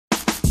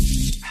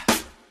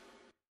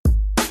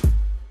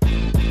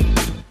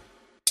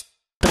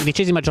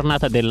14ª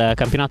giornata del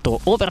campionato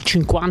over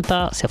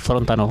 50, si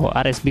affrontano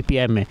Ares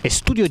Bipiemme e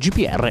Studio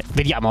GPR.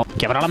 Vediamo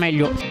chi avrà la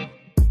meglio.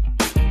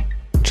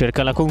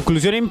 Cerca la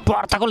conclusione in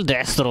porta col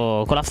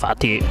destro, con la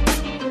Fati.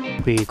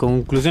 Qui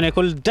conclusione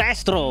col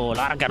destro,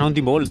 larga non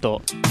di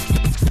molto.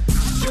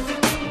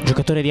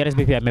 Giocatore di Ares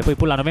Bipiemme, poi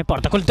Pullano va in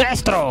porta col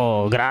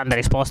destro. Grande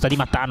risposta di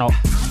Mattano.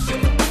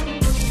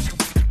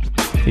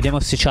 Vediamo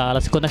se c'ha la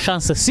seconda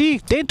chance. Sì,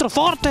 dentro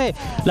forte.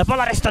 La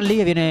palla resta lì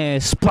e viene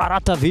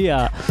sparata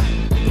via.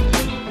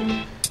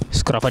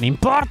 Scrofani in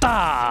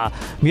porta.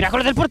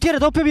 Miracolo del portiere,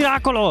 doppio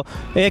miracolo.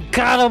 E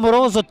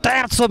clamoroso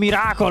terzo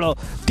miracolo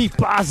di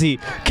Pasi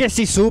che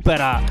si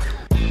supera.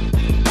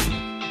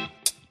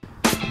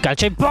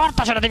 Calcio in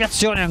porta, c'è la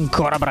deviazione.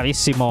 Ancora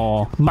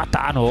bravissimo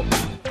Matano.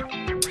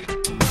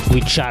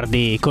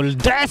 Guicciardi col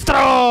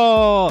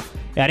destro.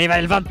 E arriva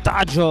il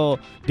vantaggio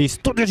di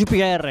Studio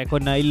GPR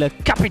con il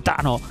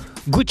capitano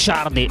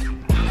Guicciardi.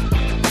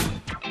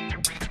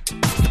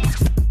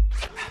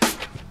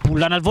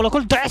 Pullano al volo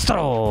col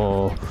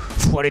destro.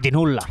 Fuori di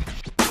nulla.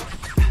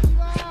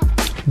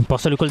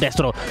 Imposta lui col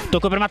destro.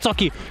 Tocco per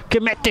Mazzocchi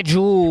che mette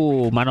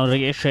giù, ma non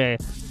riesce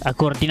a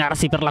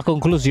coordinarsi per la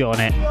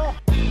conclusione.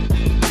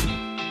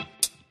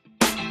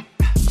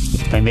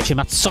 Fa invece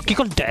Mazzocchi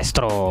col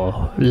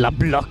destro. La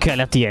blocca e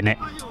la tiene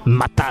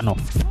Mattano.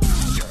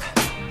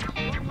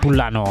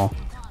 Pullano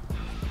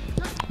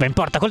va in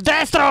porta col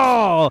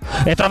destro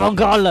e trova un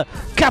gol.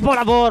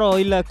 Capolavoro,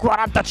 il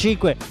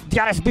 45 di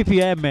Ares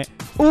Bipiemme.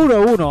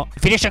 1-1,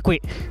 finisce qui,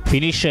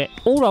 finisce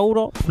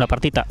 1-1, una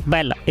partita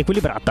bella,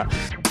 equilibrata.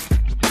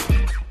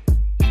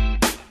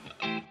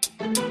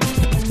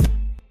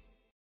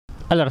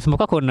 Allora, siamo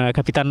qua con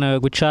Capitan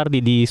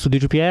Guicciardi di Studio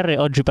GPR.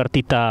 Oggi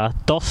partita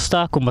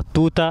tosta,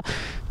 combattuta,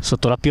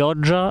 sotto la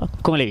pioggia.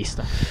 Come l'hai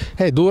vista?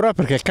 È dura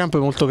perché il campo è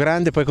molto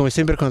grande, poi come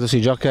sempre quando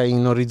si gioca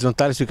in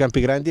orizzontale sui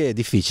campi grandi è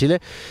difficile.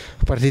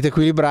 Partita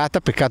equilibrata,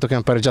 peccato che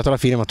hanno pareggiato alla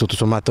fine, ma tutto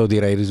sommato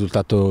direi il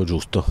risultato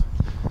giusto.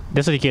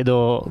 Adesso ti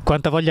chiedo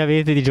quanta voglia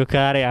avete di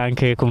giocare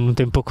anche con un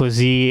tempo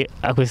così,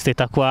 a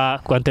quest'età qua,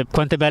 quanto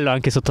è bello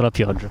anche sotto la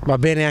pioggia. Va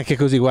bene anche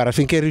così, guarda,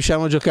 finché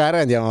riusciamo a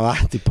giocare andiamo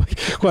avanti, poi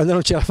quando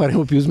non ce la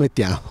faremo più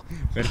smettiamo.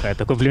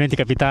 Perfetto, complimenti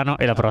capitano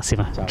e alla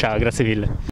prossima. Ciao, grazie mille.